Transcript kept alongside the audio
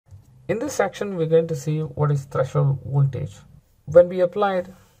In this section, we're going to see what is threshold voltage. When we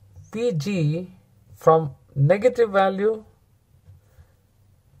applied Vg from negative value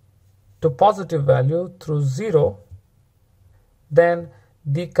to positive value through 0, then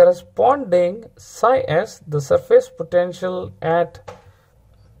the corresponding psi s, the surface potential at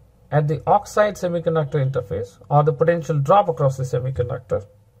the oxide semiconductor interface, or the potential drop across the semiconductor,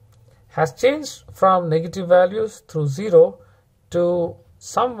 has changed from negative values through 0 to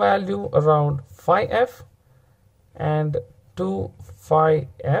some value around phi f and 2 phi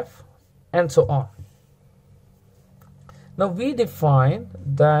f and so on. Now we define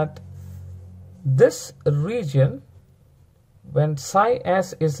that this region, when psi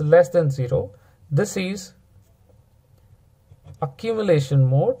s is less than 0, this is accumulation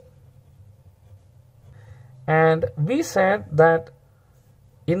mode, and we said that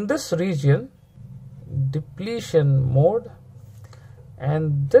in this region depletion mode,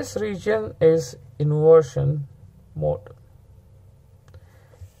 and this region is inversion mode.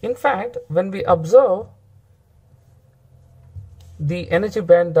 In fact, when we observe the energy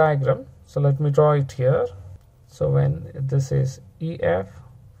band diagram, so let me draw it here. So when this is EF,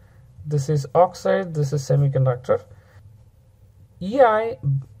 this is oxide, this is semiconductor, EI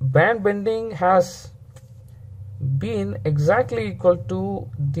band bending has been exactly equal to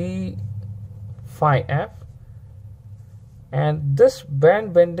the phi f, and this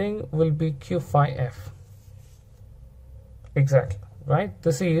band bending will be q phi f. Exactly, right?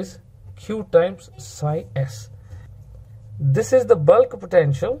 This is q times psi s. This is the bulk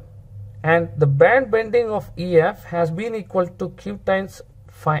potential, and the band bending of EF has been equal to q times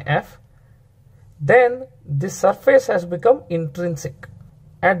phi f. Then the surface has become intrinsic.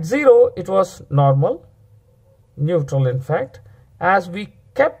 At 0 it was normal, neutral in fact. As we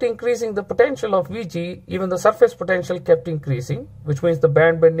kept increasing the potential of Vg, even the surface potential kept increasing, which means the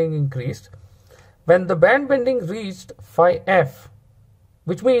band bending increased. When the band bending reached phi f,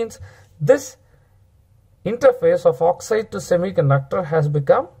 which means this interface of oxide to semiconductor has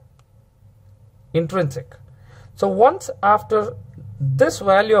become intrinsic. So once after this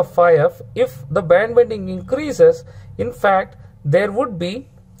value of phi f, if the band bending increases, in fact there would be,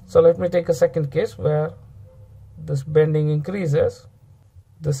 so let me take a second case where this bending increases.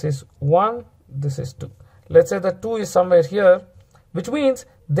 This is 1, this is 2. Let's say that 2 is somewhere here, which means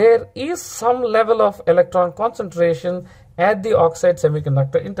there is some level of electron concentration at the oxide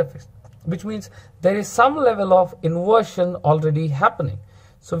semiconductor interface, which means there is some level of inversion already happening.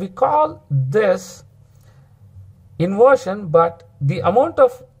 So we call this inversion, but the amount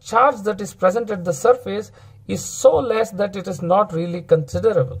of charge that is present at the surface is so less that it is not really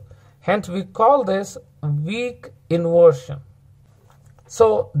considerable. Hence we call this weak inversion.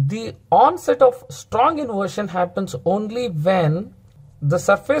 So the onset of strong inversion happens only when the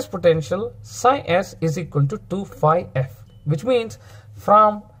surface potential psi s is equal to 2 phi f, which means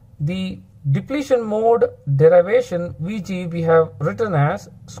from the depletion mode derivation Vg we have written as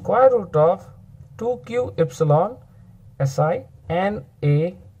square root of 2q epsilon Si Na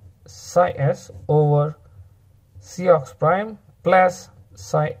psi s over Cox prime plus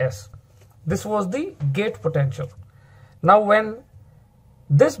psi s. This was the gate potential. Now when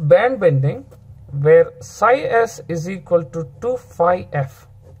this band bending where psi s is equal to 2 phi f,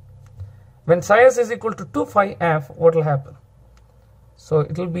 when psi s is equal to 2 phi f, what will happen? So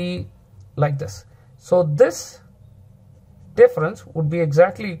it will be like this. So this difference would be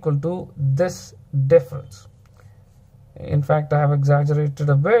exactly equal to this difference. In fact, I have exaggerated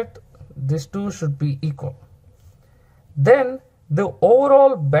a bit. These two should be equal. Then the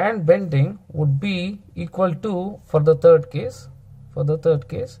overall band bending would be equal to, for the third case,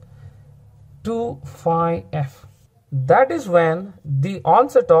 2 phi f. That is when the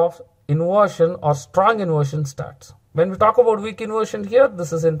onset of inversion or strong inversion starts. When we talk about weak inversion here,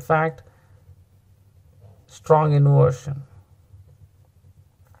 this is in fact strong inversion.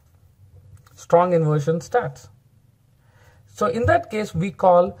 Strong inversion starts. So in that case, we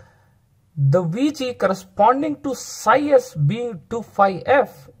call the Vg corresponding to psi s being 2 phi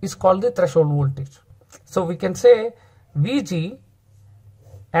f is called the threshold voltage. So we can say Vg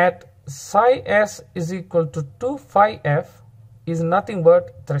at psi s is equal to 2 phi f is nothing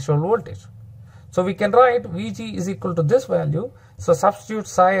but threshold voltage. So we can write Vg is equal to this value. So substitute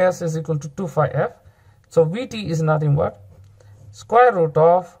psi s is equal to 2 phi f. So Vt is nothing but square root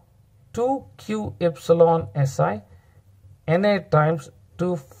of 2q epsilon Si Na times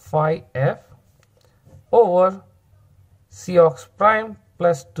 2 phi f over Cox prime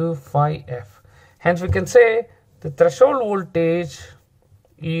plus 2 phi f. Hence we can say the threshold voltage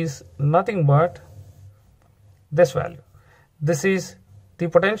is nothing but this value. This is the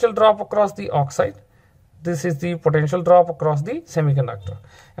potential drop across the oxide. This is the potential drop across the semiconductor.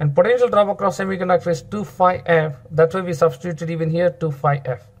 And potential drop across semiconductor is 2 phi F. That's why we substituted even here 2 phi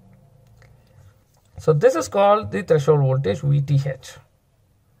F. So this is called the threshold voltage VTH.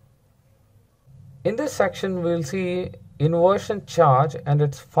 In this section, we will see inversion charge and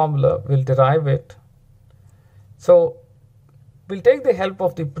its formula. We'll derive it. So we'll take the help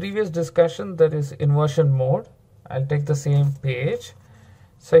of the previous discussion, that is inversion mode. I'll take the same page.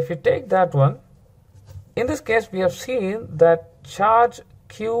 So if you take that one, in this case we have seen that charge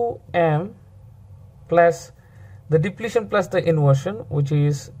Qm plus the depletion plus the inversion, which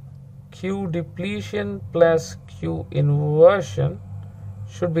is Q depletion plus Q inversion,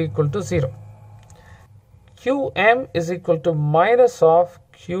 should be equal to 0. Qm is equal to minus of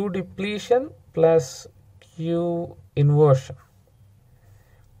Q depletion plus Q inversion.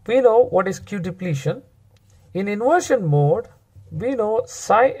 We know what is Q depletion. In inversion mode, we know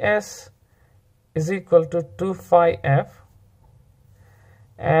psi s is equal to 2 phi f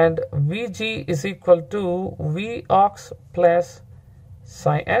and Vg is equal to Vox plus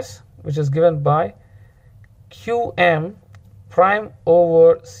psi s, which is given by Qm prime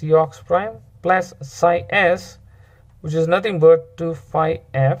over Cox prime plus psi s, which is nothing but 2 phi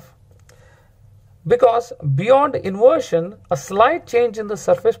f. Because beyond inversion, a slight change in the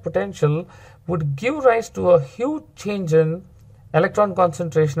surface potential would give rise to a huge change in electron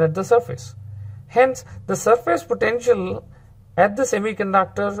concentration at the surface. Hence, the surface potential at the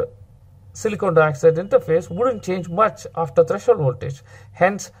semiconductor silicon dioxide interface wouldn't change much after threshold voltage.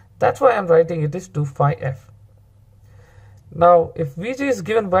 Hence, that's why I'm writing it is 2 phi f. Now, if Vg is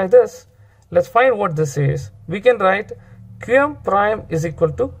given by this, let's find what this is. We can write Qm prime is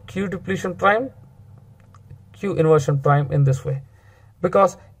equal to Q depletion prime, Q inversion prime in this way.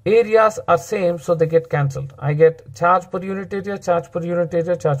 Because areas are same, so they get cancelled. I get charge per unit area, charge per unit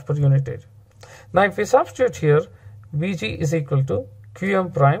area, charge per unit area. Now if we substitute here, Vg is equal to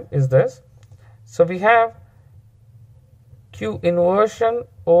Qm prime is this. So we have Q inversion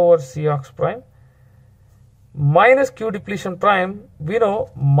over Cox prime minus Q depletion prime. We know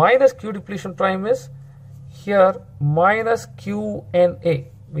minus Q depletion prime is here minus Qna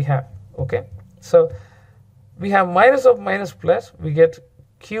we have. Okay. So we have minus of minus plus, we get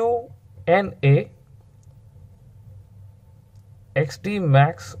Qna xd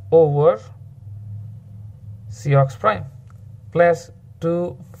max over Cox prime plus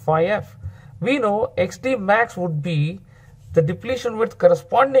 2 phi f. We know xd max would be the depletion width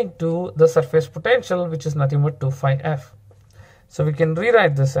corresponding to the surface potential, which is nothing but 2 phi f. So we can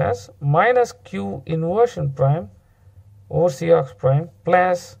rewrite this as minus Q inversion prime over Cox prime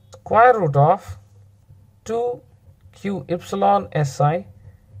plus square root of 2 Q epsilon Si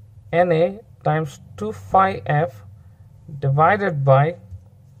Na times 2 phi f divided by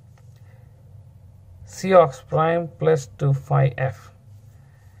Cox prime plus 2 phi f.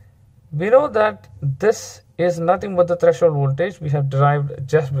 We know that this is nothing but the threshold voltage we have derived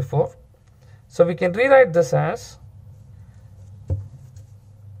just before. So we can rewrite this as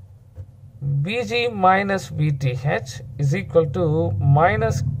Vg minus Vth is equal to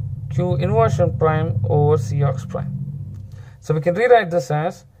minus Q inversion prime over Cox prime. So we can rewrite this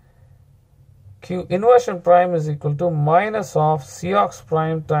as Q inversion prime is equal to minus of Cox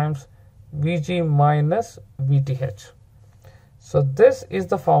prime times Vg minus Vth. So this is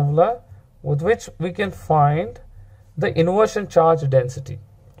the formula with which we can find the inversion charge density.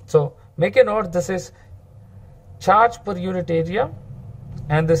 So make a note, this is charge per unit area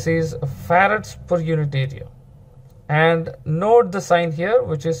and this is farads per unit area. And note the sign here,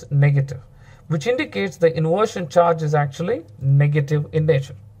 which is negative, which indicates the inversion charge is actually negative in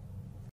nature.